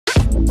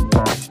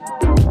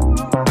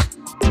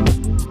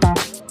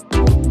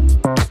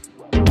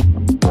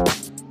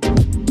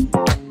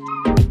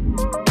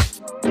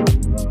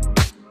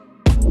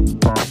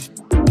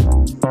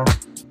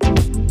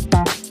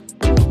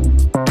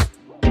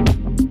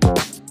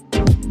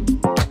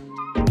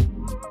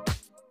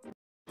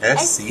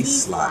SC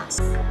Slots.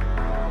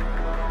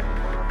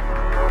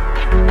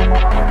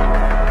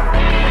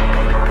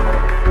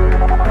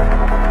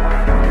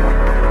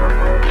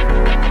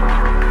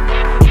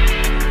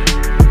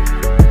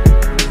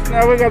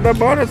 Now we got the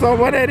bonus on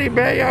 180,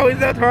 man. Yo,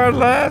 he's at our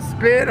last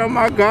spin. Oh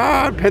my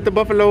God. Pet the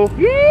buffalo.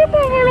 Yeah,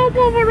 buffalo,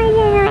 buffalo,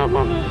 buffalo,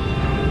 buffalo.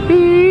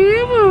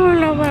 Yeah,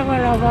 buffalo,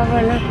 buffalo,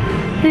 buffalo.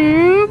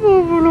 Yeah,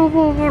 buffalo,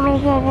 buffalo,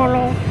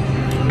 buffalo.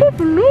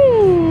 Buffalo.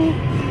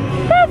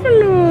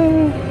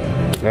 Buffalo.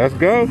 Let's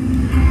go.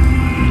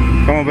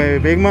 Come on, baby.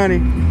 Big money.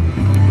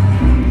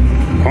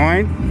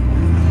 Coin.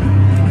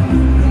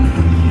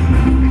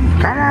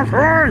 Come on,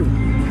 coin.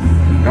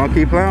 Don't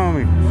keep playing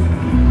with me.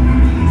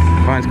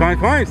 Coins, coins,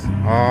 coins.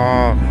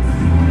 Oh.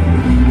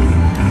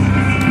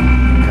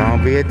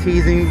 Don't be a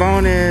teasing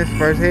bonus.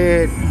 First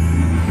hit.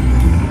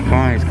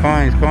 Coins,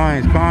 coins,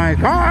 coins, coins,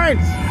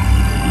 coins.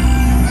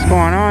 What's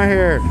going on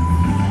here?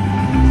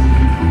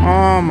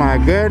 Oh my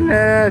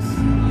goodness.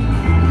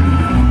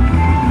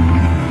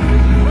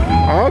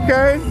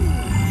 Okay.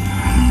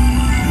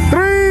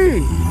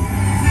 3.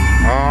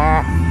 I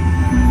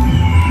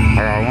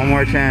got one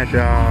more chance,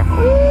 y'all.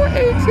 Ooh,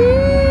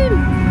 18.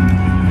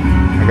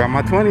 I got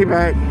my 20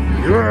 back.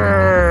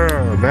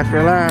 Yeah, best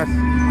for last.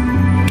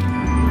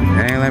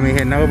 It ain't let me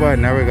hit no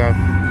button. There we go.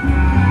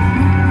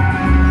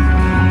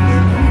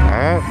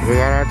 Oh, we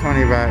got our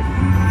 20 back.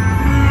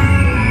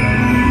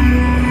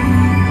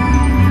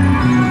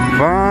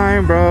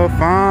 Fine, bro,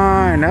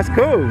 fine. That's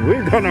cool.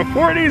 We've done a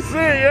 40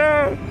 cent,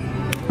 yo.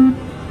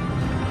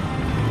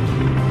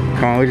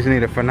 Come on, we just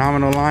need a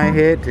phenomenal line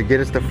hit to get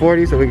us to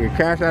 40 so we can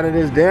cash out of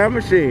this damn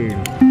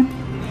machine.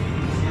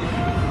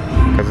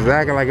 Cause it's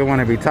acting like it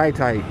want to be tight.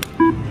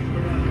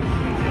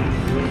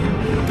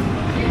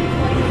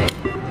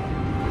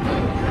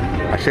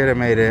 I should have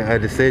made a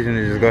decision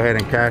to just go ahead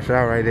and cash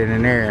out right then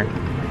and there.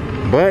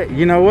 But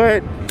you know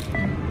what?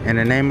 In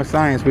the name of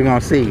science, we're gonna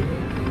see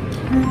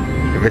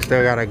if it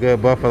still got a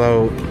good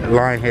buffalo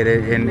line hit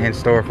in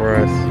store for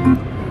us.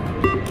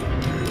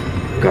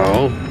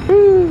 Go.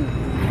 Woo.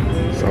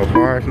 So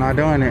far, it's not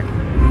doing it.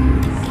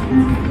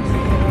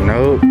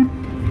 Nope.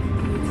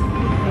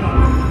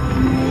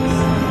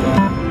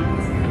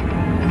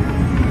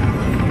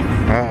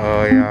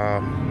 Uh-oh,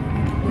 y'all.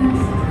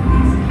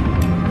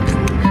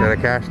 Should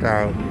have cashed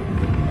out.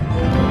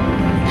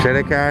 Should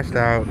have cashed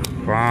out.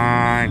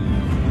 Fine.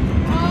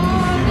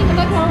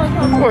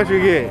 What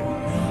you get?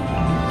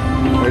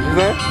 What'd you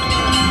say?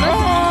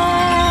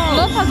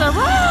 Look at the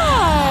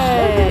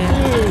ride.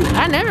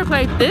 I never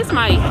played this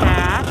mighty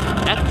cash.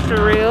 Extra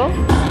real.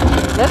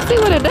 Let's see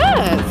what it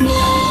does.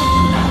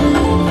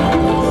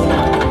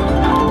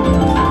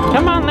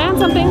 Come on, land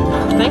something.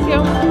 Thank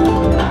you.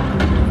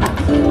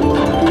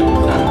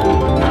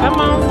 Come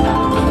on.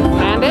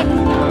 Land it.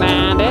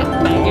 Land it.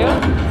 Thank you.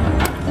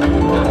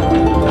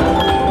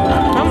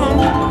 Come on.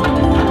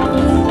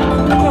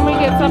 Can we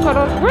get some of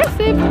those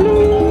aggressive,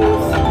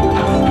 please?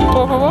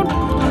 Go, go, go.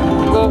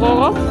 Go, go,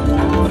 go.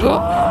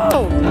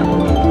 Go.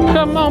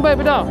 Come on,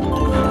 baby doll.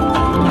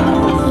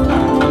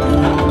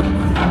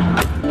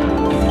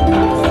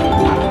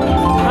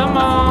 Come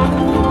on.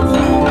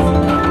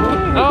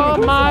 Oh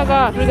my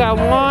gosh. We got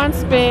one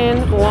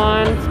spin,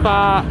 one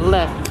spot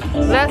left.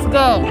 Let's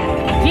go.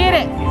 Get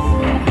it.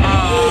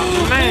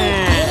 Oh,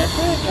 man.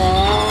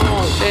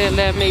 They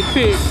let me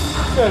pick.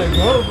 Gotta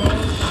go, bro.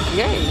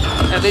 Yay.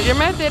 I did your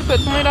method. Put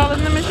 $20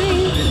 in the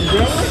machine.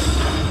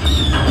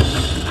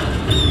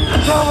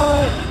 Come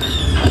on.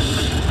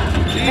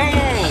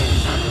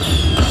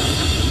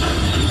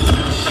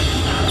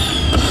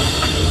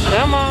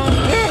 Come on.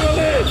 Double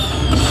it.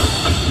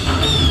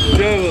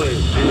 Double it.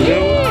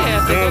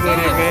 Yeah. Double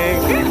it,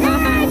 baby.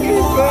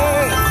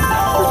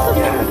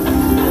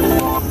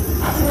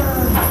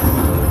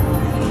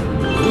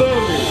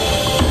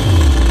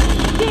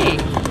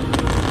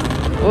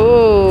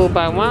 Oh,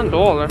 by $1.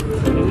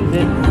 Use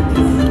it.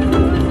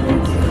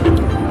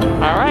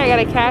 Alright, I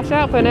gotta cash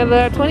out, put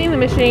another 20 in the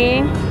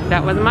machine.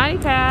 That was my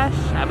cash.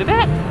 I'll be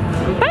back.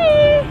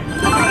 Bye!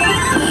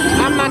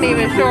 I'm not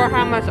even sure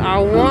how much I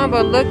won,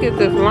 but look at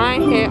this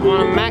line hit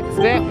on a max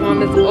bet on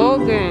this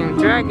old game,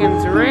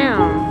 Dragon's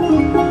Realm.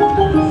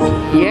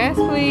 Yes,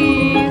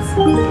 please.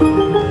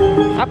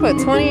 I put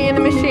 20 in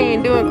the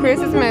machine doing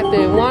Chris's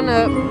method. One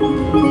up.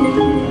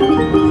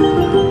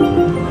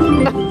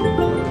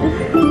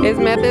 His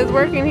method is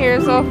working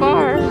here so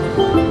far.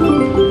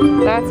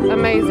 That's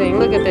amazing.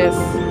 Look at this.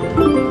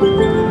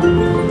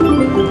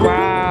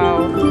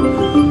 Wow.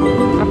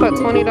 I put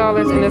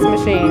 $20 in this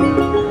machine.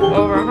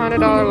 Over $100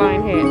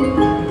 line hit.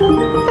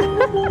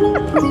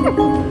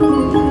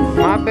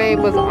 My babe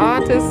was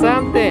onto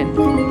something.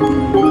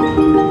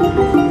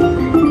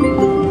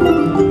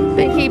 I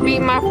think he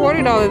beat my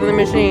 $40 in the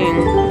machine.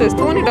 There's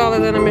 $20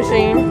 in the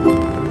machine.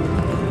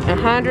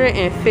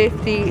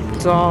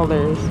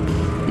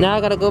 $150. Now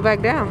I gotta go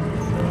back down.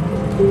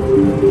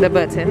 The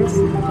buttons.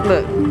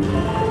 Look.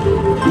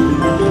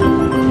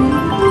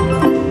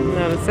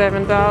 Another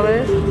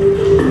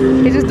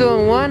 $7. He's just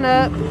doing one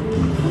up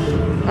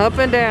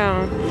and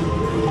down.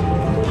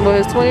 Well,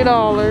 it's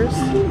 $20.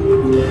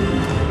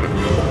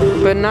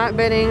 But not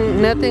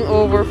betting nothing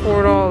over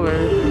 $4.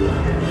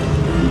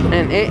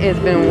 And it has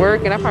been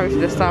working. I probably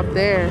should have stopped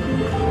there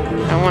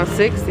at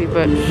 160,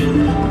 but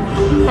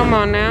come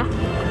on now.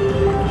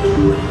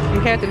 You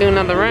have to do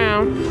another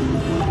round.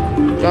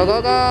 Go,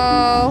 go,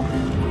 go.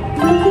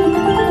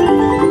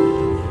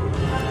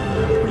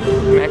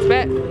 Max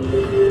bet.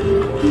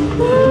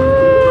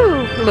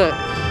 Woo. Look.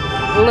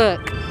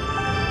 Look.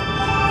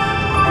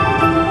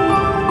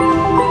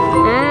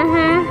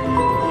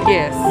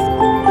 Yes.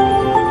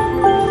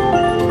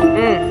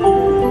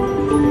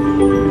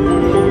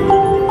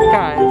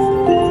 Guys,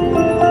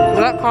 does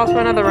that cost for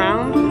another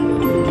round?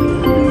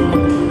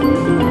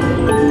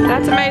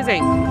 That's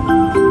amazing.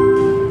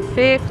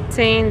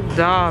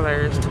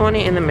 $15.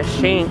 20 in the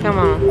machine. Come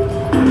on.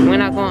 We're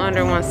not going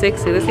under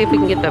 160. Let's see if we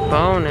can get the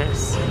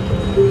bonus.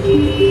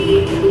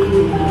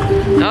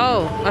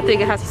 Oh, I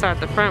think it has to start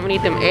at the front. We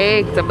need them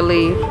eggs, I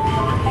believe.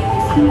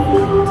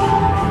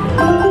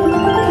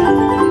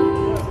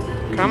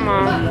 Come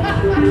on.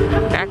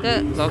 Back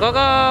up. Go, go,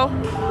 go.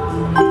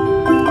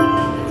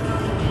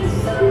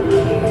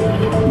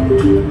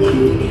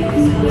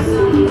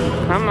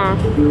 Come on.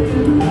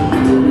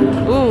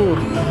 Ooh.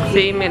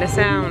 See, you made a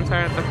sound.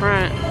 Start at the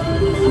front.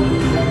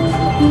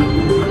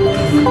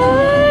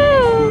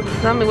 Ooh.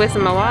 Don't be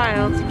wasting my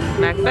wilds.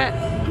 Back back.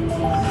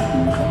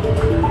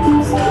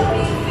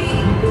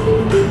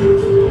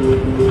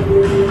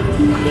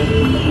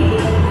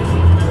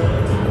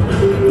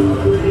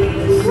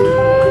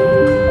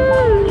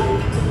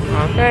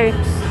 Okay,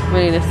 we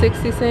need a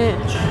 60 cent.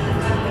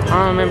 I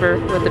don't remember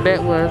what the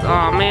bet was.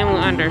 Oh man, we're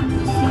under.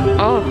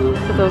 Oh, look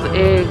at those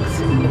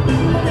eggs.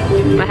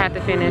 I have to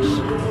finish.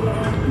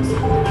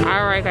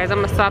 Alright guys,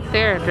 I'm gonna stop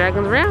there.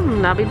 Dragon's Realm,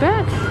 and I'll be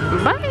back.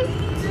 Bye.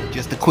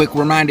 Just a quick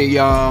reminder,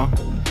 y'all.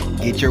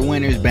 Get your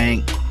winner's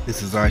bank.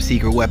 This is our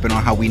secret weapon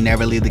on how we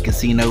never leave the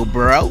casino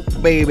broke,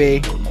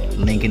 baby.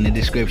 Link in the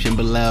description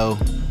below.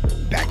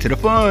 Back to the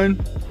fun.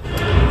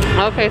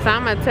 Okay, so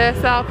I'm gonna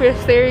test out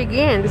Chris' theory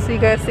again, just so you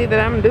guys see that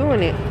I'm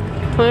doing it.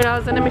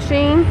 $20 in the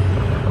machine.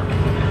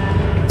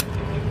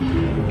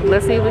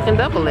 Let's see if we can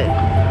double it.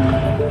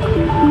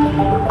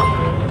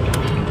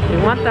 We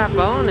want that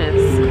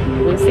bonus.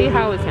 We'll see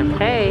how we can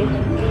pay.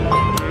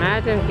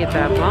 Imagine get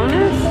that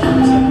bonus.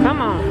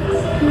 Come on.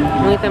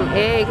 We need them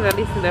eggs, at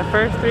least in the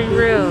first 3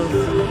 reels.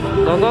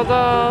 Go, go,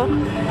 go.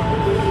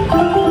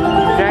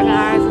 Dragon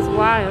Eyes is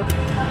wild.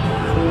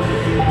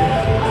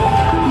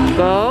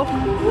 Go.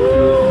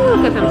 Woo,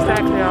 look at them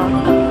stacks, y'all.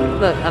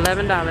 Look,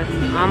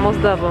 $11.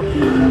 Almost double.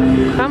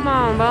 Come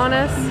on,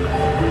 bonus.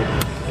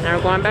 Now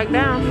we're going back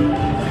down.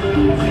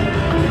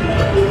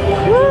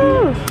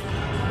 Woo.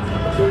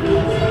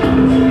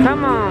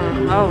 Come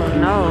on. Oh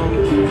no.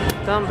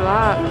 Don't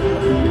block.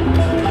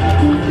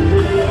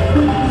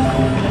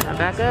 Now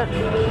back up.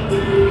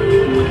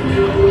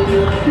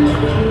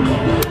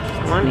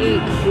 One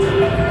each.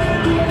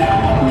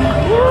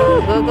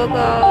 Woo, go, go,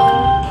 go.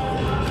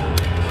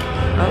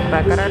 Oh,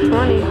 back at our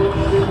 20.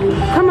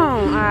 Come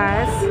on,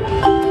 eyes.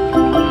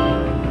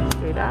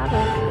 $3.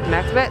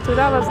 Max bet, $2.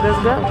 Let's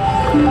go.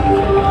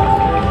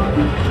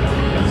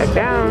 Back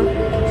down.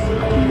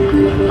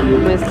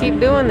 Let's keep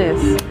doing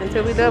this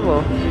until we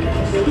double.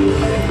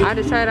 I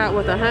just tried out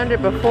with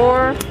 100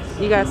 before.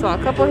 You guys saw a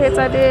couple hits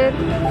I did,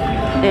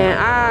 and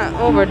I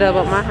over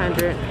doubled my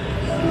 100.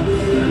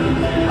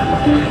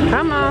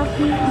 Come on.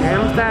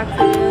 Damn stacks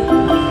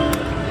here.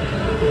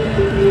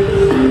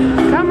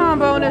 Come on,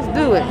 bonus,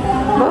 do it.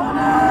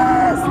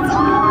 Bonus!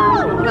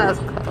 That's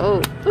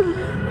cold.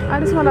 I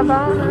just want a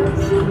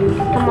bonus.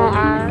 Come on,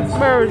 eyes.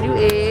 Where are you,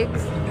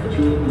 eggs?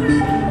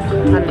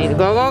 I need to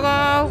go, go,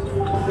 go.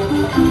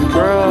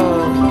 Bro,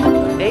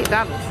 $8.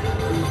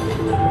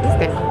 This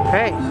game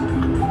pay.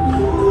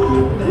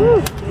 Woo,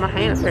 my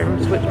hand is hurting.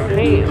 Switch my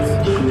hands.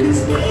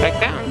 Back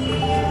down.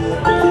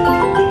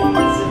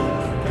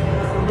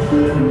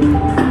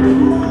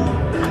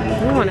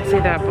 We want to see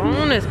that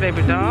bonus,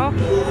 baby doll.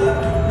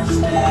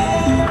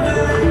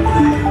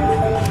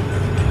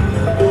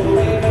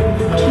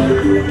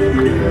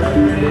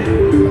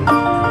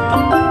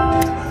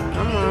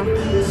 Come on.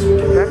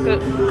 Back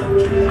up.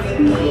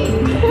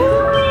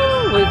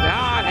 Woo, we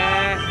got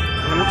it.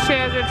 Them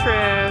treasure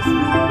trays.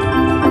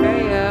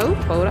 Okay,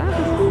 $4.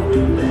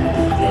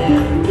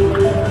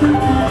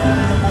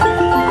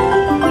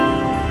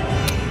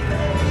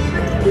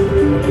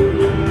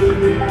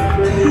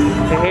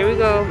 Okay, here we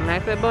go.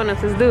 Max that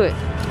bonus. Let's do it.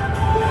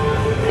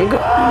 Go!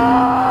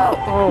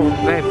 Oh,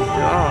 baby.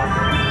 Oh.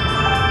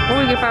 What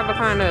we get 5 of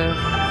kind of?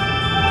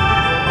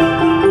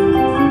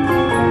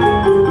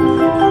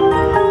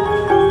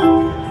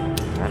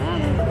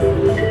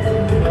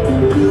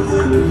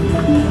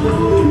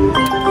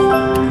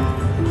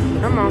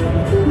 Come on.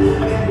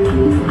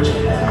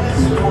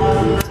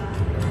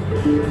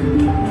 I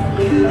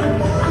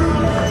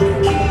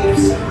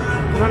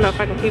don't know if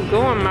I can keep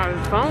going. My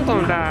phone's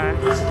gonna die.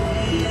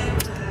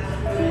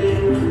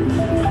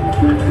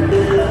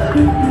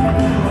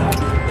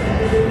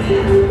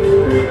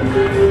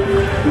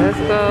 Let's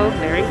go.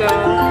 There we go.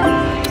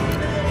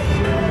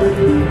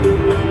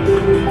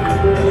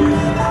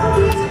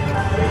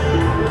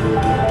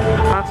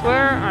 I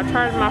swear I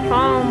charged my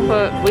phone,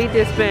 but we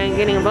just been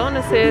getting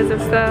bonuses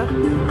and stuff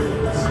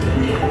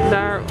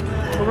that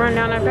will run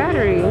down our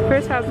battery.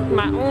 Chris has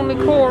my only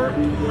cord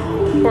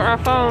for our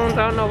phones.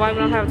 I don't know why we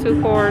don't have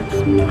 2 cords.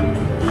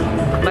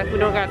 Like we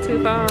don't got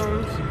 2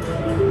 phones.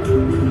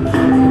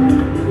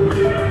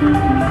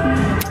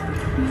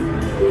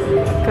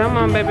 Come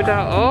on, baby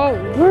doll. Oh,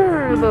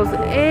 where are those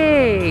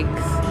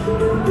eggs?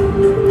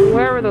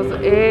 Where are those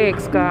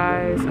eggs,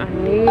 guys? I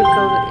need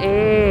those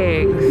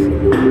eggs.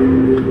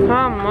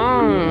 Come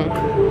on.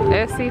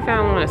 SC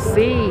found one to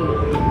see.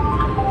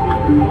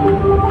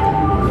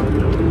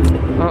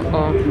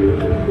 Uh-oh.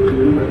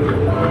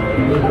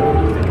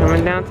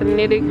 Coming down to the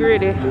nitty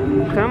gritty.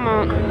 Come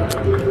on.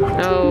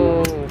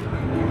 No.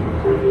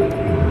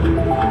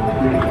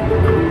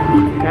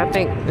 I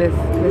think this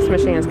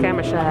machine is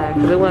camera shy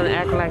because it wasn't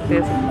acting like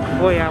this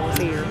before y'all was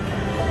here.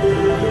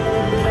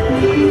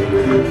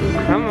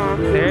 Come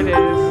on, there it is.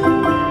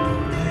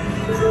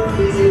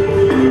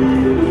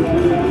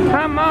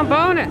 Come on,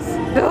 bonus.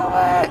 Do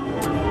it.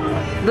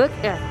 Look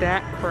at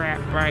that crap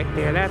right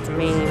there. That's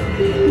mean.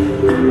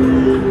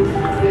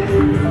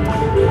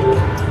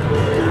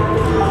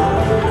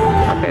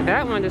 Okay,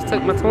 that one just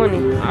took my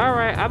 20. All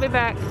right, I'll be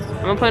back.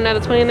 I'm gonna put another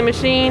 20 in the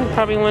machine.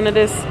 Probably one of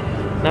this.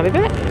 And I'll be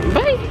back.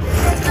 Bye.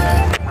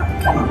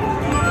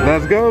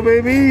 Let's go,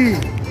 baby.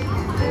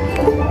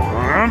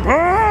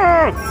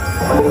 Grandpa!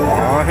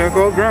 Oh, here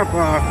goes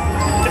Grandpa.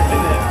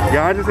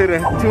 Yeah, I just hit a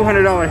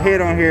 $200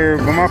 hit on here,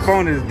 but my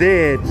phone is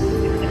dead.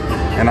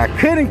 And I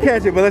couldn't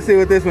catch it, but let's see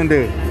what this one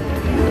do.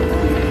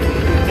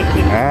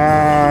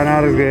 Ah,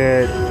 not as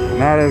good.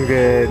 Not as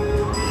good.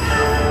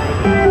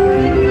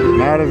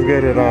 Not as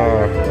good at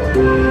all.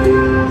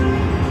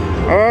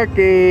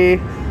 Okay.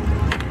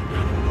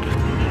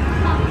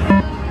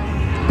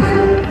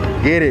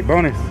 Get it,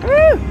 bonus.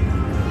 Woo!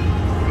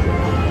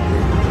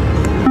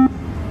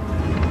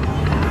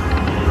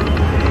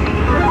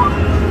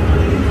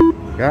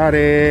 Got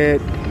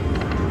it.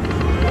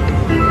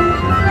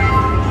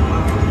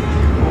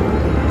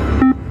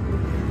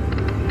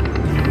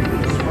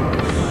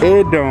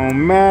 It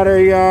don't matter,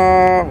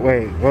 y'all.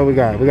 Wait, what we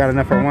got? We got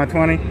enough for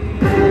 120?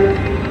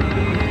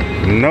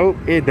 Nope,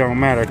 it don't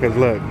matter, because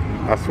look,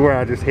 I swear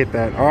I just hit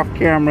that off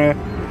camera.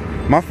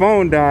 My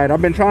phone died.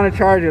 I've been trying to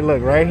charge it,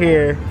 look, right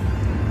here.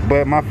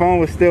 But my phone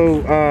was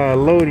still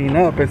loading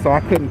up, and so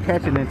I couldn't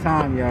catch it in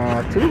time,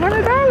 y'all.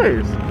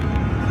 $200.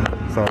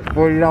 So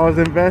 $40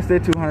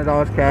 invested,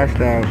 $200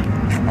 cashed out.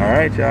 All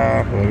right,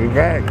 y'all, we'll be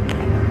back.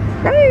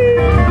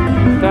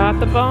 Bye. Got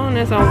the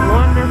bonus on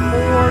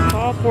Wonderful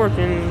Tall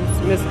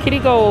Fortunes. Miss Kitty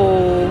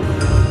Gold.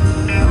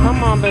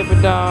 Come on, baby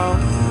doll.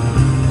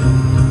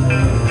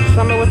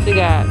 Show me what you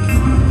got.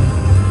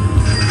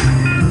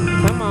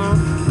 Come on.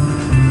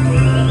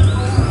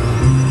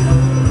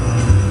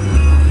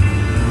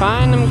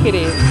 Find them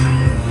kitties.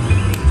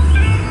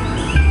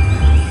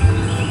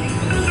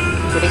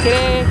 Kitty,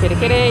 kitty, kitty,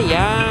 kitty,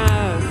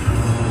 yes.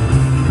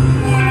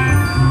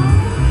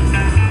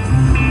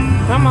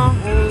 Come on.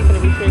 Ooh, it's gonna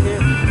be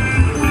triggered.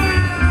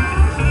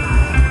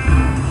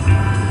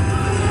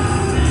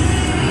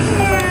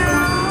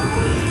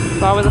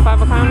 It's always a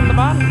 5 of kind on the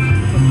bottom.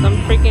 Some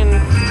freaking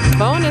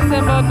bonus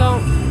symbol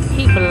don't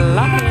keep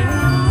blocking.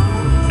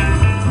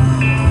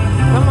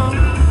 Come on.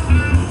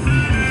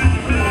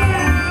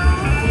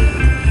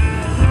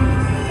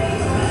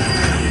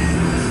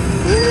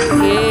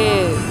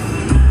 Yes.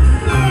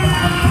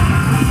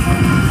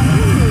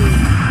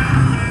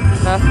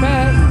 That's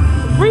bad.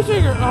 Free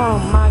trigger. Oh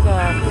my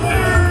god.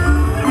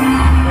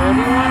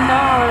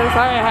 $31.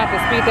 Sorry I had to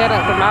speed that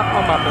up because my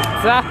phone about to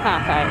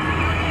die.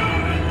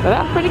 But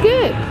that's pretty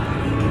good.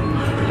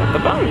 Got the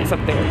bonus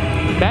up there.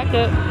 Back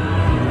up.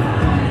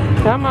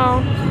 Come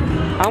on.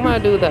 I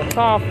want to do the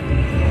soft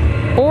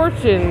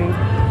fortune.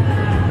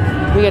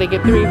 We got to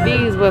get 3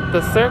 V's with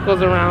the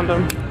circles around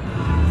them.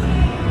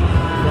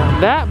 Now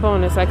that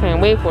bonus I can't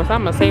wait for. So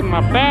I'm going to save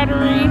my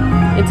battery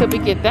until we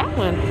get that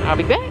one. I'll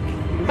be back.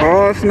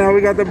 Oh, so now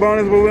we got the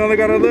bonus, but we only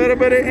got a little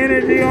bit of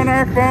energy on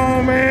our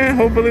phone, man.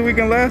 Hopefully we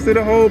can last it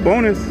a whole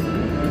bonus.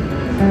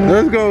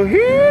 Let's go.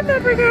 Here, there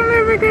we go,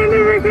 there we go,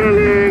 there we go,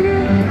 there we go.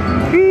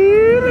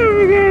 Here, there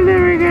we go,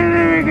 there we go,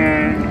 there we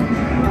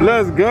go.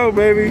 Let's go,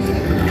 baby.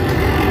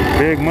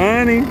 Big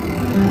money.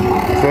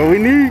 That's what we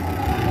need.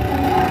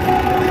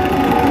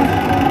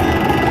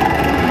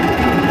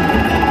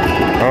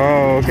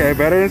 Oh, okay,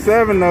 better than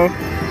 7 though.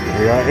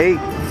 We got 8.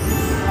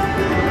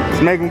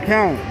 Let's make them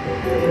count.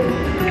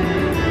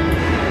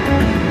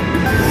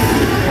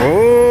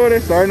 Oh,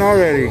 they're starting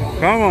already.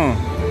 Come on.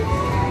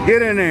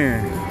 Get in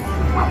there.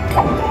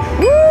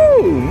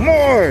 Woo!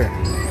 More!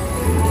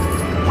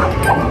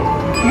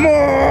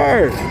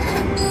 More!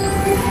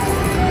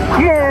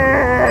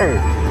 More!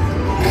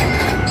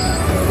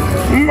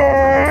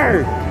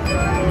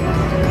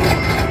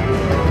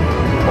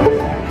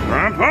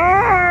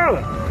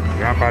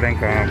 Grandpa didn't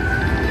come.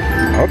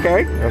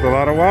 Okay, that's a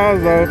lot of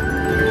wilds though.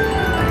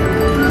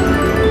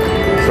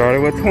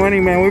 Started with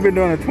 20, man. We've been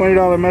doing a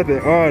 $20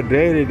 method all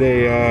day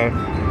today,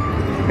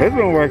 It's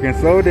been working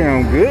so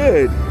damn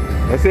good.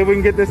 Let's see if we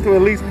can get this to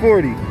at least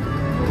 40.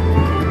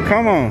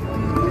 Come on.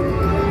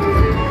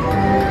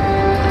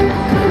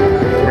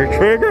 Big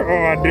trigger?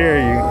 Oh, I dare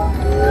you.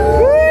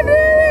 Ooh,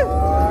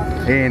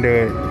 he ain't do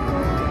it.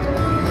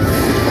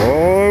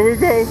 Oh, here we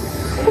go.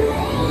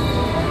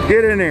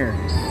 Get in there.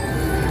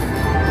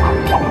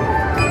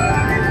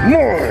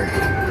 More.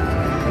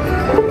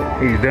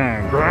 He's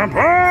done.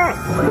 Grandpa!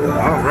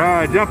 All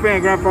right, jump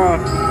in, Grandpa.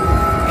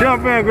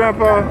 Jump in,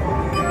 Grandpa.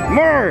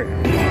 More.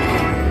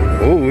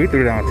 Oh, he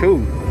threw down 2.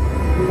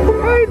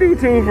 How he do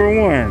 2 for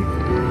 1?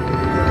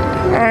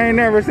 I ain't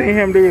never seen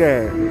him do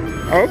that.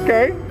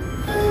 Okay.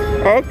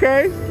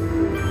 Okay.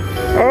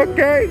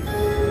 Okay.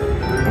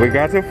 We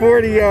got to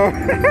 40, y'all.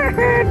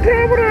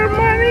 Double that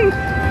money.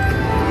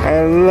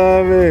 I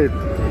love it.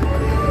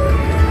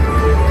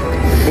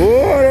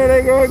 Oh, there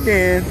they go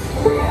again.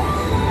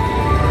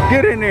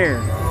 Get in there.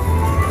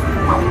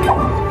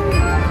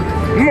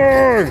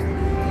 More.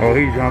 Oh,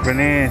 he's jumping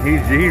in.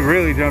 He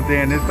really jumped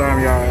in this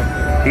time,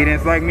 y'all. He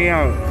didn't psych me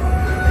out.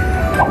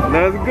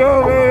 Let's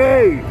go,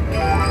 baby.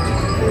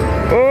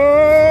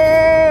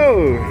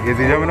 Oh, is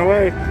he jumping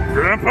away?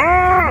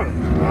 Grandpa!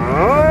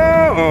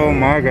 Oh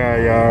my God,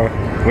 y'all.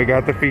 We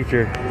got the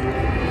feature.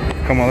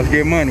 Come on, let's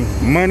get money.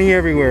 Money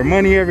everywhere.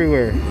 Money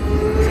everywhere.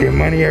 Let's get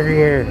money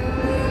everywhere.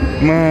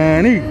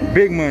 Money.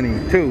 Big money,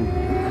 too.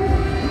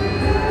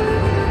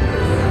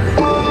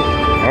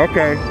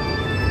 Okay.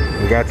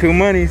 We got 2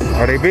 monies.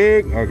 Are they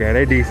big? Okay,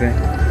 they decent.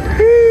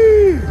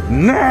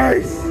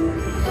 Nice.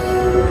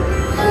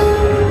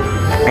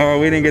 Oh,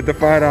 we didn't get the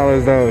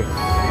 $5 though.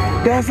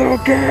 That's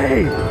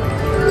okay.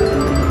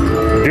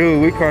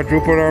 Dude, we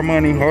quadrupled our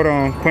money. Hold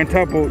on.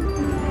 Quintupled.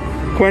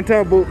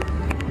 Quintupled.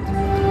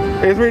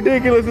 It's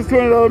ridiculous. This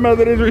 $20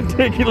 method is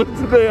ridiculous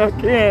today. I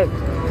can't.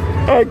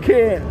 I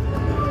can't.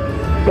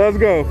 Let's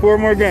go. 4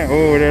 more games.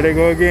 Oh, there they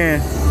go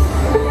again.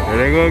 There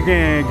they go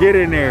again. Get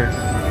in there.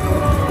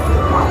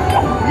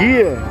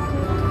 Yeah.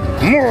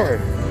 More.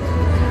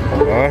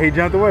 Oh, he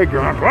jumped away.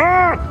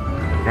 Grandpa.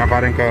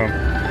 Grandpa didn't come.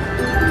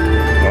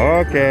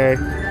 Okay.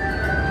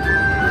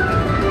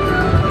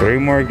 3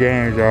 more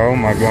games, y'all. Oh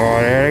my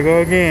God. There they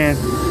go again.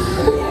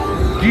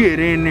 Get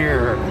in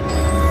there.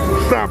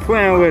 Stop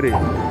playing with it.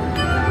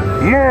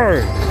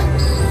 More.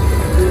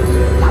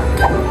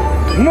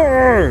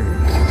 More.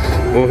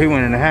 Oh, he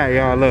went in the hat,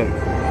 y'all. Look.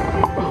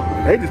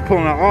 They just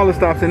pulling out all the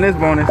stops in this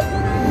bonus.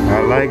 I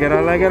like it. I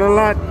like it a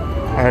lot.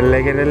 I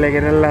like it. I like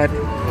it a lot.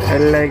 I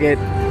like it.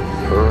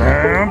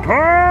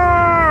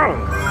 Grandpa.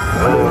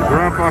 Oh,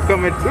 Grandpa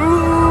coming too.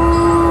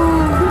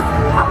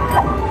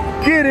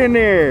 Get in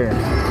there.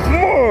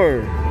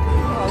 More.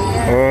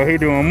 Oh, he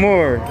doing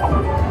more.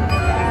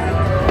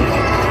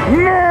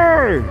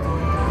 More.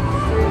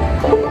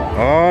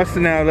 Oh,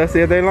 snap. Let's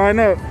see if they line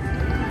up.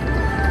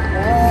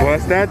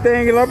 Bust that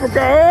thing,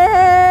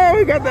 Lepre'coin. Oh,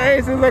 we got the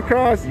aces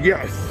across.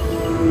 Yes.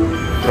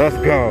 Let's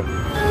go.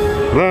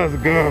 Let's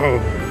go.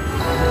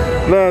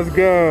 Let's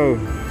go.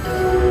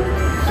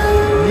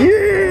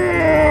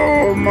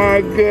 Yeah. Oh,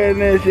 my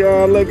goodness,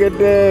 y'all. Look at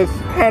this.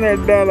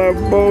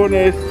 $100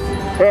 bonus.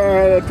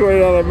 The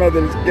 $20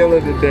 method is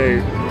killing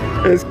today.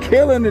 It's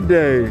killing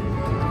today.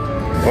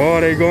 Oh,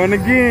 they going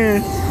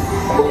again.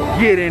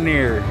 Get in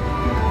there.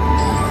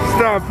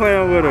 Stop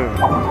playing with him.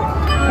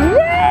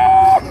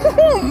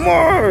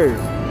 More.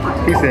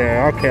 He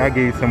said, okay, I'll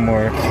give you some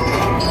more.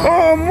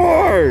 Oh,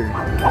 more.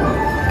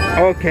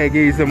 Okay,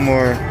 give you some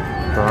more.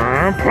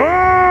 Grandpa.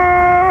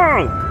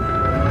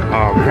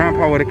 Oh,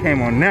 Grandpa would have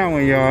came on that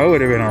one, y'all. It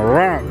would have been a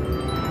wrap.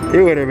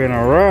 It would have been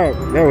a wrap.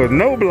 There was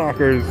no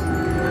blockers.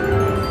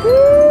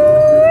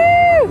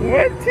 Woo!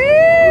 What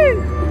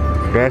team?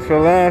 Best for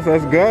last.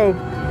 Let's go.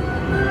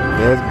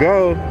 Let's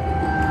go.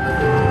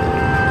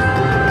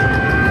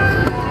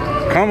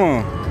 Come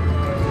on.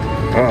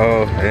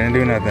 Uh-oh. I didn't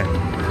do nothing.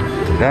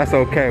 That's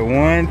okay.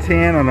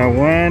 110 on a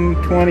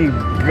 120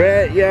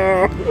 bet,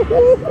 y'all.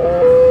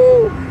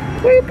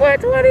 We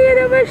put 20 in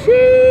the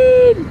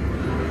machine.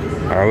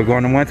 All right, we're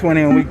going to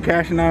 120 and we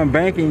cashing out and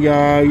banking,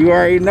 y'all. You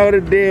already know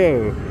the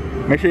deal.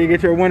 Make sure you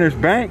get your winner's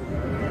bank.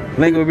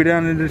 Link will be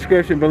down in the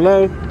description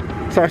below.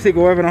 It's our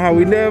secret weapon on how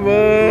we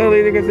never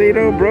leave the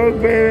casino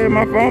broke, baby.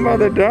 My phone about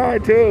to die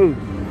too.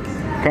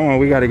 Come on,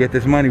 we got to get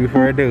this money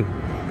before I do.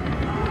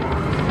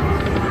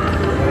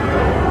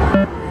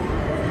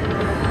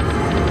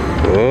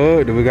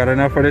 Oh, do we got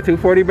enough for the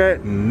 240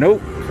 bet?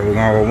 Nope. So we're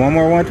gonna go one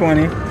more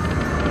 120.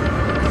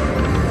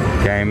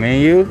 Game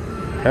menu.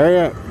 Hurry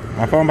up.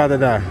 My phone about to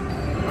die.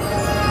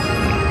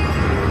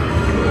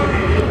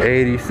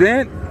 80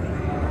 cents.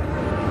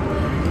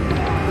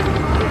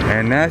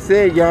 And that's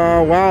it,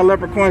 y'all. Wow,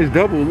 Lepre'coins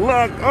double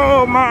luck.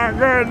 Oh my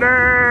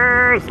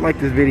goodness. Like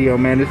this video,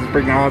 man. This is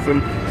freaking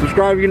awesome.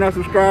 Subscribe if you're not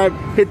subscribed.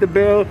 Hit the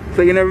bell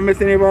so you never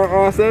miss any of our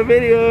awesome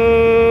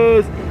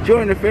videos.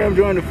 Join the fam,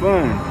 join the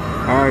fun.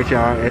 All right,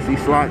 y'all. SC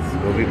Slots.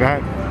 We'll be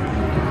back.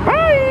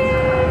 Bye.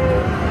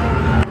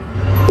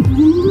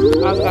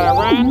 I just got a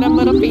random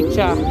little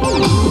feature.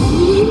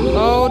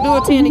 Oh, do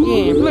a 10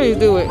 again. Please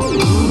do it.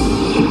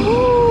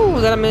 Ooh,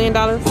 was that $1 million?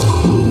 Come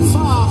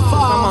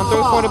on,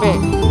 340 back.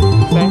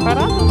 $75.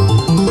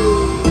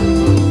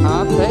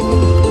 I'll take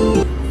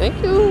it. Thank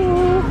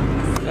you.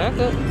 That's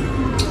it.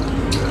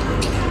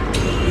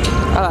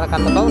 I thought I got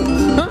the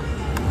bonus. Huh?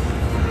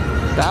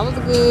 That was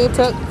a good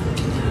tuck.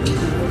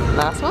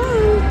 Last one.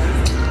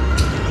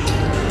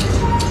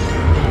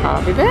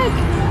 I'll be back.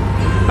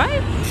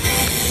 Bye.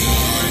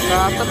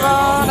 Got the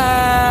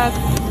bonus.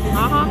 I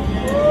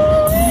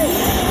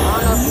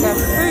don't know if you guys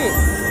can see it.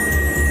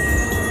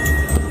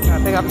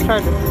 Gotta take off the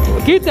charger.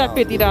 Get that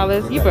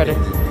 $50. You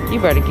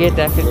better get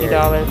that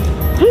 $50.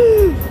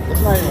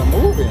 It's not even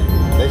moving.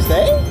 They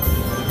stay?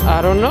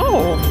 I don't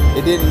know.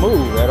 It didn't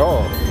move at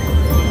all.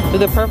 Did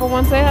the purple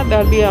one say that?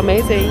 That'd be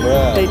amazing.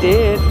 Bruh. They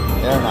did.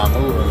 They're not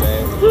moving,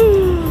 man.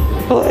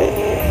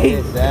 Please.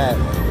 What's that?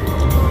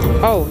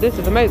 Oh, this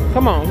is amazing.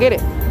 Come on, get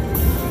it.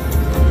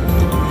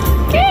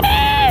 Get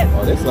it!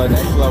 Oh, this is like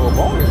next level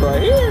bonus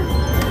right here.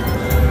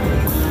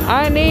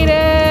 I need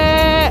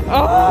it.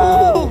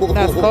 Oh,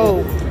 that's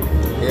cold.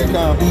 Here it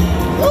comes.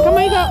 Come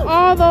on, you got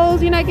all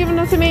those. You're not giving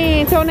them to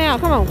me until now.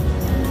 Come on.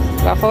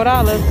 Got $4.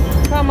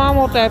 Come on, I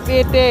want that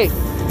 50.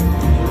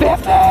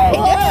 50!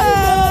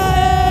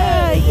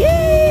 Yeah!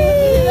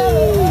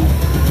 Yeah!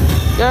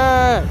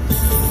 Yeah!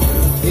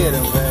 Get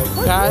him,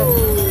 man. Got it.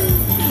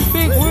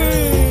 Big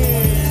win!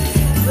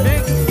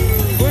 Big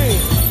win!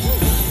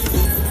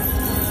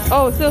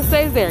 Oh, it still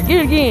stays there. Get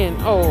it again.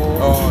 Oh.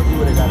 Oh, you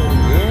would have got it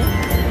again?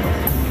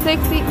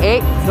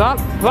 $68.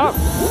 Drop.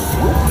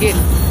 Get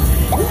it.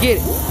 Get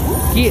it.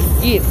 Get it.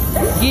 Get it.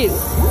 Get it.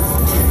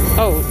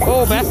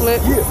 Oh,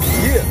 backflip.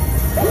 Yeah.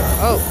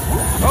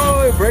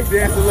 Oh, it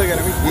breakdancing. Look at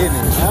him. He's getting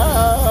it.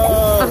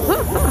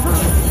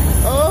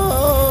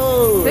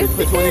 Oh. You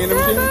put 20 in the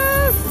machine?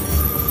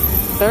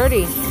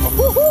 30.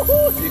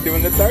 She's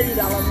doing the $30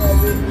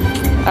 magic.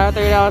 Our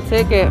 $30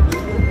 ticket.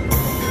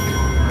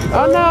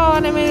 Oh no, I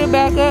didn't mean to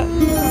back up.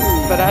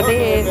 But I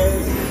did.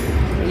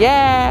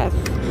 Yes.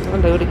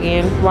 I'll do it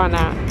again. Why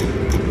not?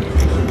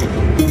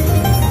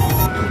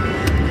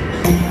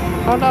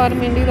 Oh no, I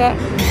didn't mean to do that.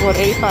 What,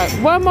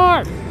 85? One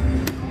more.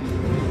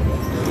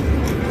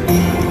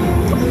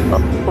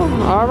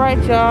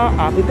 Alright, y'all.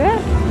 I'll be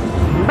back.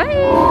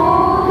 Bye.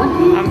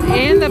 I'm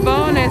in the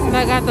bonus, and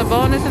I got the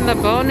bonus and the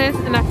bonus,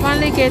 and I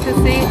finally get to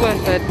see what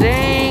the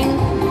dang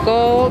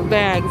gold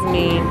bags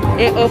mean.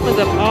 It opens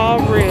up all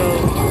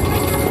reels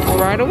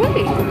right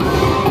away.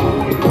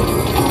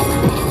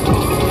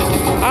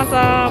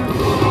 Awesome.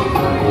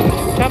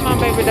 Come on,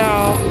 baby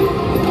doll.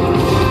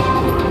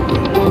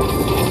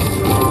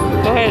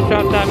 Go ahead and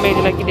drop that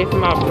baby like you did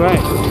from off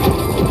right.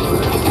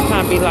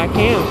 Trying to be like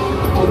him.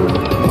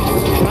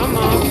 Come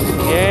on.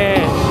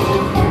 Yeah.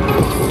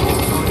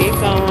 Keep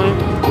going.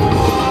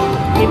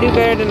 You do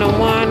better than a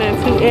 1 and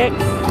 2X.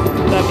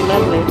 That'd be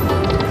lovely.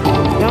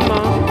 Come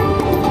on.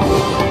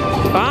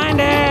 Find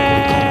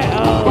it. Oh.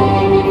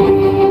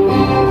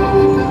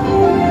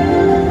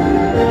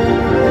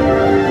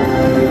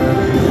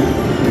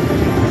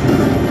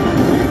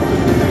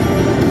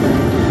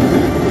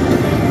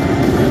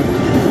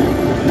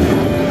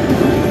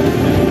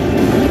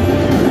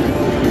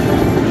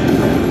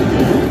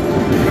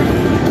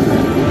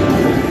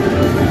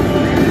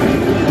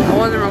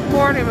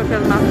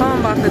 Because my phone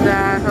about to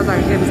die, so I was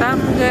like, if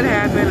something good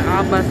happened,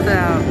 I'll bust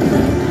out.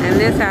 And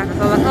this happened,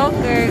 so I was like,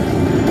 okay,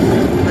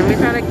 let me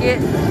try to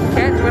catch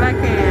what I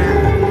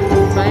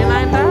can.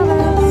 $29.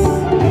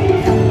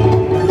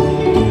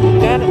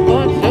 Got it,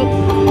 going, nope.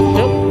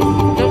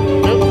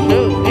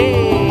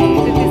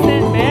 Hey,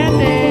 50-cent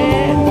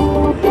bandit.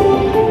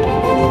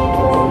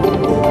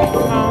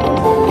 Come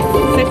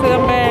on. 6 of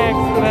them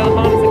bags, for the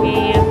bonus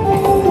again.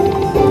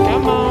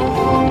 Come on.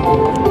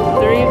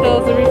 3 of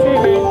those to retrieve.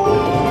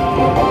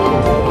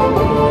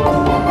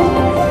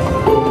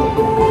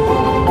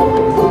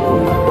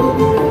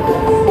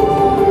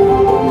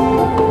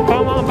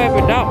 Come on,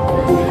 baby doll.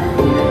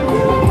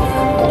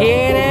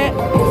 Get it.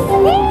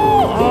 Woo!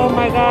 Oh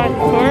my God,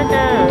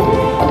 twerker.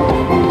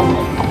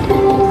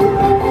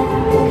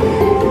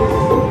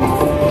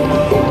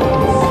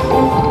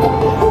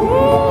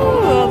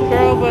 Woo, little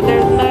girl, but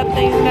there's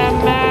nothing that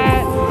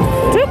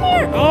matters. 2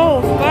 more.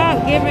 Oh,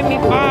 stop giving me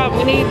 5.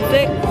 We need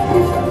 6.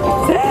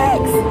 6.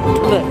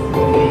 Look,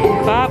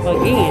 5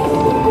 again.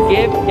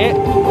 Give it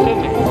to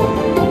me.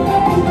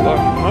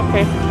 Oh,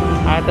 okay,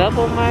 I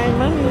double my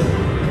money.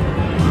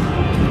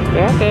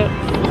 That's it.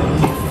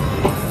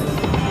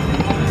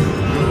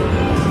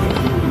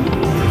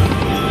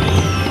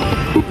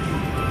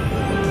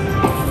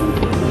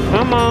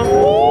 Come on.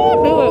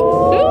 Woo, do it.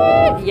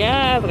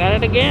 Yes, got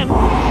it again.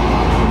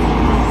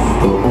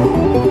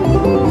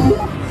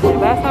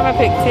 Last time I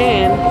picked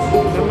 10. I'm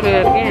gonna do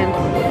it again.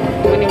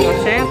 We need more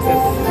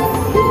chances.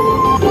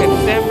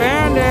 50-cent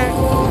bandit.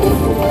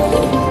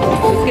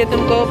 Let's get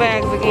them gold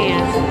bags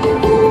again.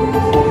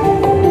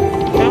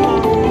 Come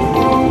on.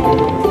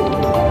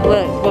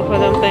 Look, both of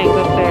them things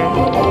up there.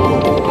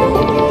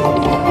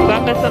 So I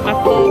messed up my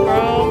flow,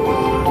 bro.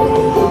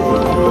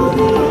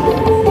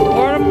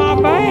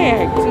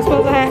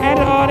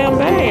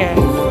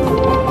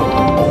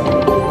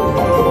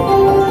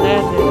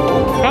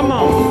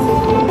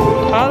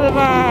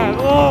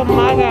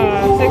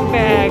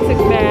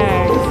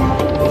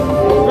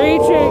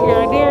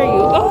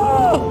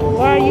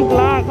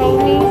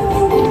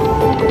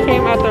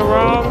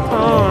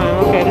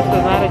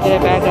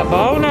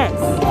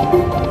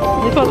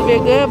 supposed to be a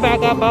good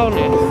backup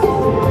bonus.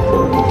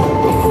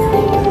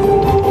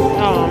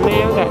 Oh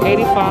man, we got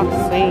 85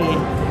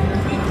 cents.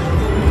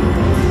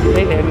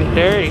 They had me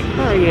dirty.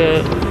 Hurry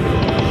up.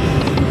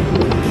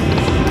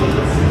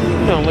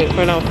 Don't wait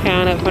for no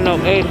count up for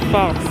no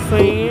 85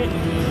 cents.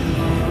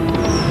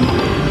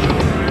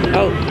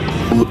 Oh,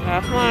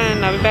 that's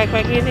one. I'll be back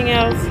like anything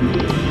else.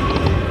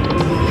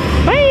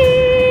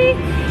 Bye!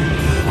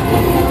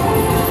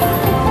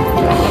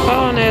 That's the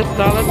bonus.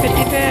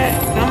 $1.50 pack.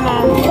 Come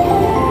on.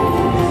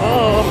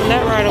 Oh, open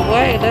that right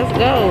away. Let's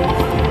go.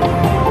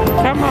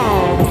 Come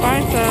on.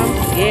 Find some.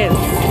 Yes.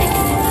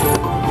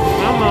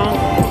 Come on.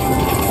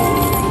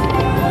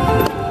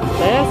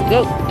 Let's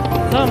go.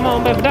 Come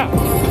on, baby doll.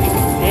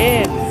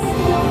 Yes.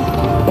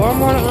 4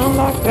 more to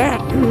unlock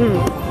that.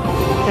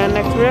 And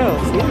next row.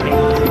 Excuse me.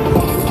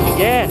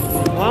 Yes.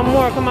 1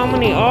 more. Come on, we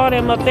need all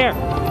them up there.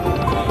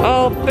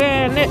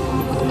 Open it.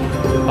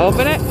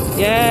 Open it.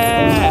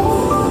 Yes.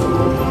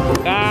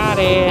 Got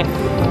it.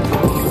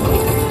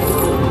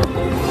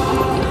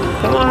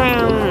 Come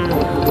on.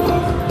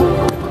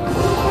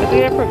 Look at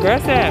that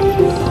progressive.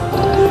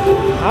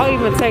 I'll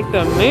even take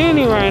the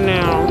mini right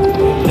now.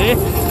 This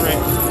trick.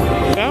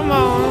 Come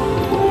on.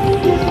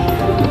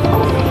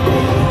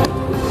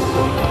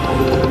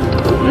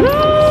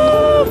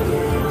 No!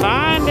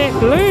 Find it,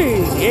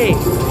 please. Yeah.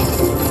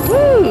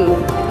 Woo!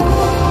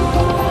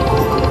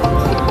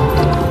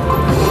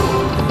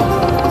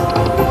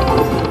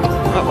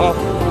 Uh-oh.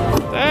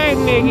 Save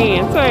me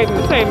again. Save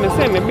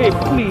me, baby,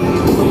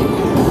 please.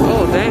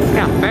 Oh, that ain't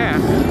count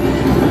fast.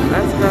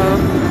 Let's go.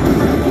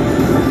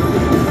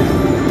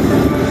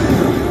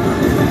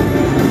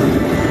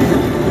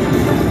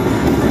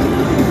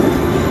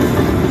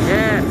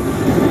 Yes.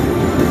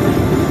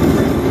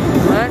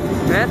 What?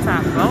 That's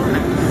our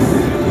bonus.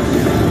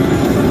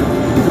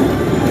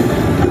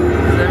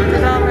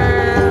 $70.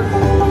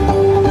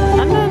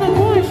 Another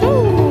coin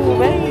shoe,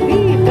 baby.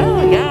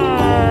 Done,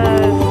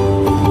 guys.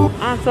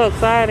 I'm so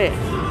excited.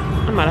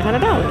 I'm at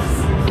 $100.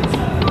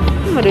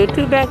 I'm gonna do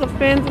 2 backup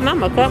spins and I'm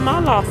gonna cut my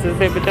losses,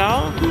 baby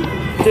doll.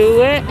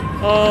 Do it.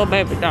 Oh,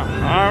 baby doll.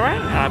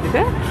 Alright, I'll be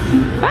back.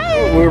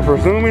 Bye. We're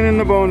presuming in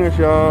the bonus,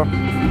 y'all.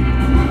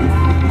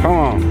 Come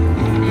on.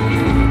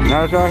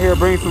 Now that y'all here,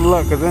 bring some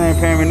luck, because it ain't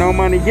paying me no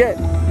money yet.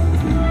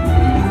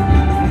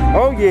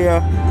 Oh,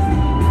 yeah.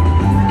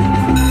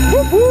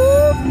 Whoop,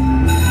 whoop.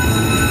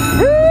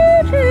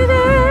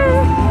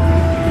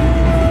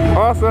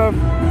 Awesome.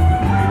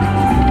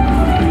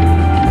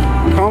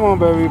 Come on,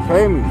 baby.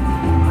 Pay me.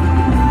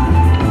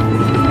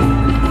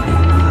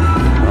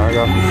 I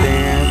got some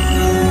tens.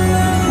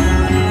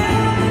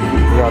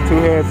 We got 2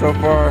 heads so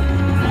far.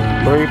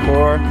 3,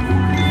 4.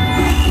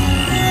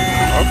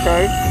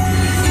 Okay.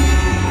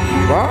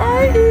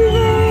 Bye.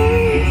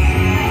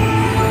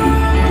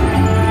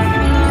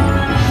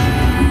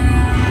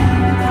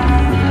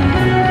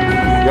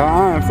 Y'all, I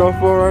am so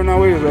full right now.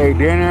 We just ate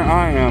dinner.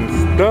 I am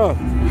stuffed.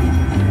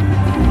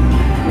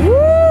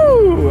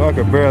 Woo! I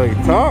can barely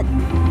talk.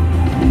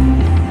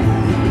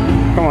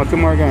 Come on, 2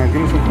 more games.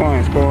 Give me some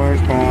coins.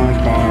 Coins, coins,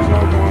 coins, no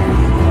coins.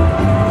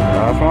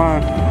 Last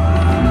one.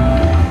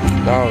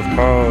 That was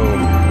cold.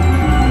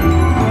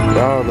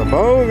 That was a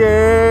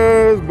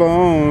bogus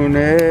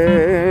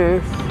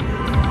bonus.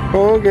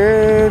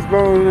 Bogus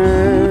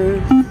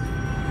bonus.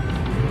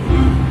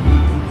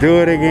 Do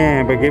it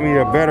again, but give me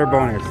a better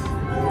bonus.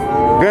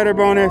 Better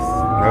bonus.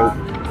 Nope,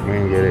 we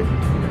didn't get it.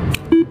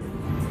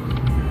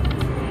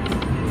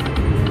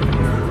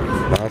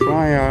 Last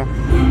one, y'all.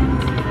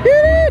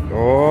 Get it!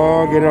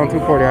 Oh, get it on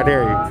 240. I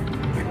dare you.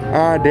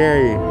 I dare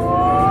you.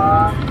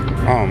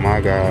 Oh my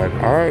God.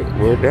 All right,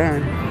 we're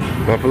done.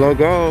 Buffalo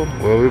Go.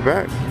 We'll be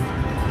back.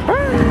 Bye.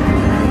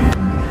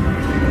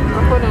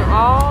 I'm putting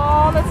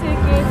all the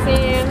tickets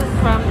in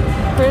from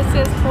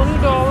Chris's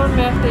 $20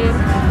 method.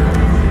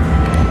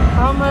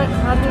 How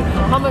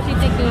much you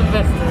think you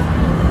invested?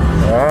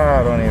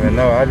 I don't even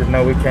know. I just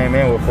know we came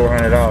in with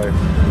 $400.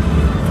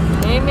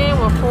 Came in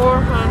with $400.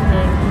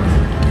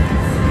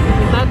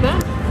 Is that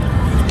done?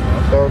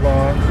 I'm still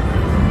going.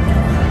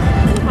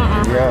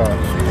 Yeah.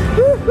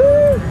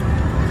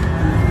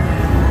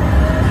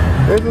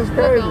 This is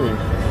crazy.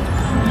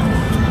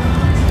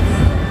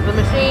 The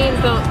machines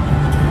don't.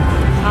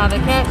 The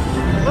cash.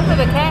 What's it?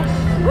 The cash?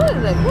 What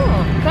is it?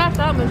 Cool. Cash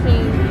out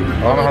machine.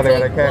 I don't know how they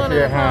got a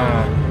cashier,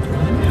 huh?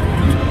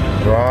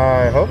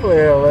 Right. Hopefully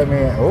it'll let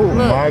me. Oh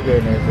my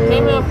goodness.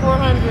 Came in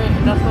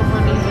 400. That's what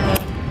we're needing.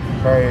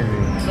 Crazy.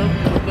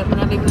 Guess we're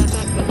not leaving that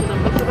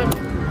back.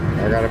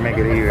 I gotta make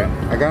it even.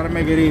 I gotta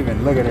make it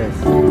even. Look at this.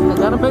 I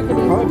gotta make it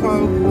even.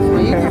 Popo.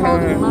 Well, you can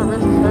hold it. My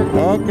wrist is hurting.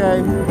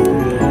 Okay.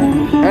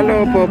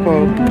 Hello,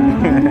 Popo.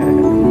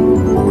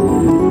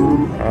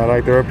 I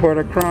like to report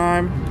a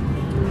crime.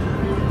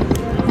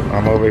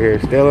 I'm over here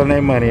stealing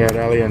their money at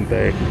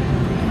Aliante.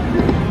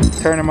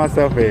 Turning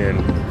myself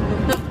in.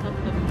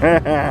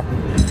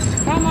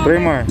 Come on, 3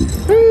 more.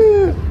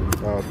 Woo.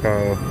 That was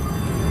cold.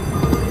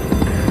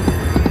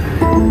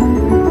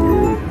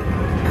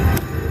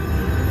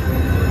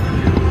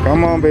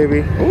 Come on, baby.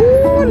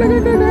 Ooh, look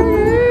at that.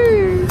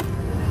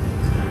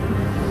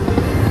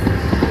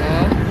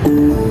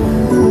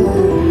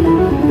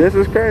 This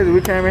is crazy.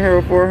 We came in here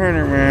with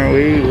 400, man.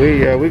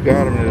 We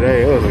got them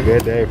today. It was a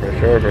good day for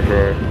sure, for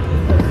sure.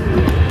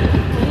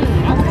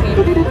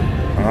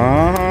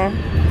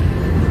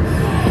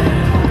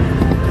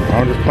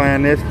 I'm just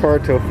playing this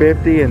part till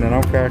 50, and then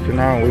I'm cashing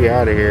out, and we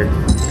out of here.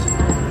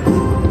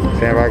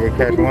 See if I can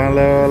catch one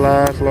little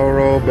last slow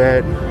roll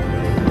bet.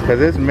 Cause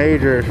this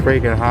major is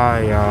freaking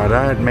high, y'all.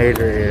 That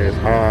major is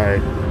high.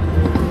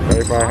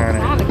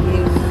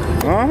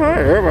 3,500.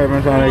 Everybody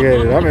been trying to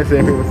get it. I've been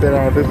seeing people sit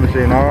down with this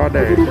machine all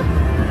day.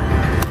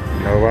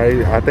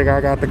 Nobody. I think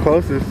I got the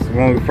closest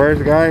when we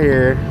first got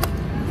here.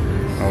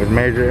 I was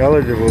major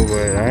eligible,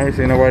 but I ain't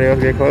seen nobody else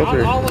get closer. I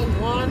was always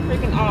one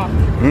freaking off.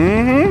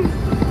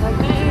 Like,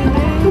 dang.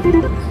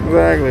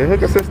 Exactly.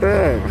 Hook a sister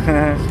up.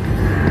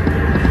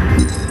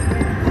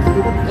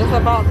 It's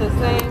about the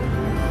same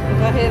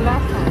as I hit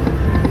last time.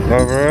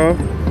 Oh, for real?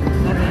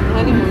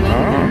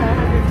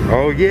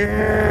 Oh,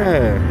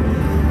 yeah.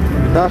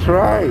 That's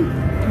right.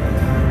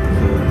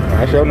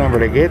 That's your number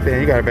to get there.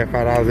 You gotta bet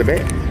 $5 a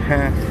bet.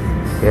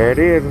 There it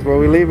is. That's what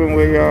we're leaving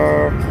with,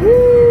 y'all.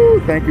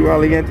 Woo! Thank you,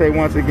 Aliante,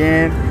 once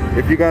again.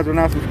 If you guys are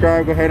not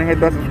subscribed, go ahead and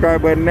hit that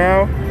subscribe button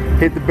now.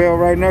 Hit the bell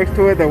right next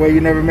to it. That way you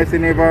never miss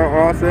any of our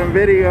awesome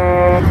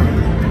videos.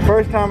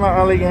 First time at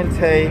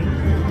Aliante.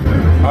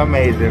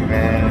 Amazing,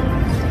 man.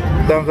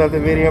 Thumbs up the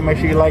video. Make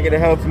sure you like it. It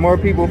helps more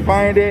people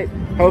find it.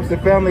 Helps the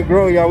family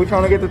grow, y'all. We're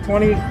trying to get to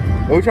 20.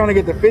 We're trying to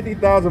get to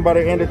 50,000 by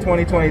the end of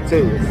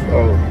 2022.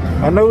 So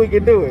I know we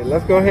can do it.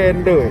 Let's go ahead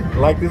and do it.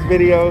 Like this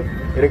video.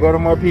 It'll go to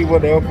more people.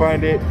 They'll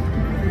find it.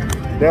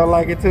 They'll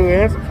like it too,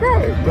 and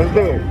subscribe. Let's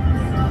do it.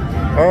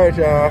 All right,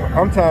 y'all.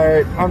 I'm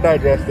tired. I'm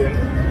digesting.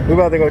 We're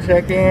about to go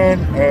check in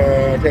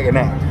and take a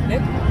nap.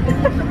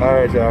 All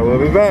right, y'all. We'll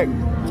be back.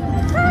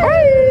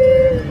 Bye.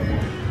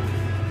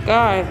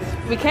 Guys,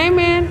 we came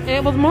in and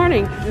it was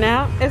morning.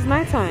 Now it's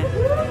nighttime.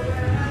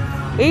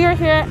 We are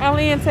here at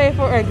Aliante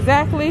for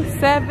exactly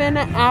 7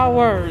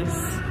 hours.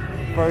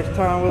 First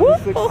time was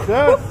a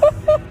success.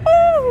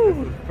 This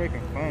is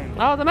freaking fun.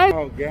 That was amazing.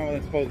 Oh,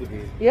 gambling's supposed to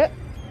be. Yep.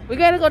 We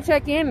gotta go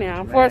check in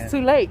now before it's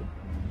too late. You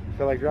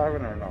feel like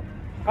driving or no?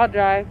 I'll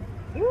drive.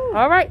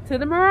 All right, to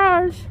the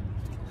Mirage.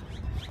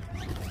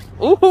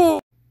 Ooh.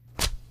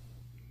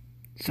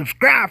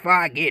 Subscribe before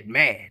I get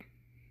mad.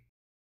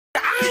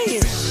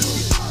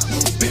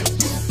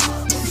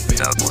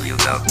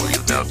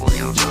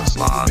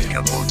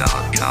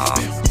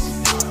 www.slogcouple.com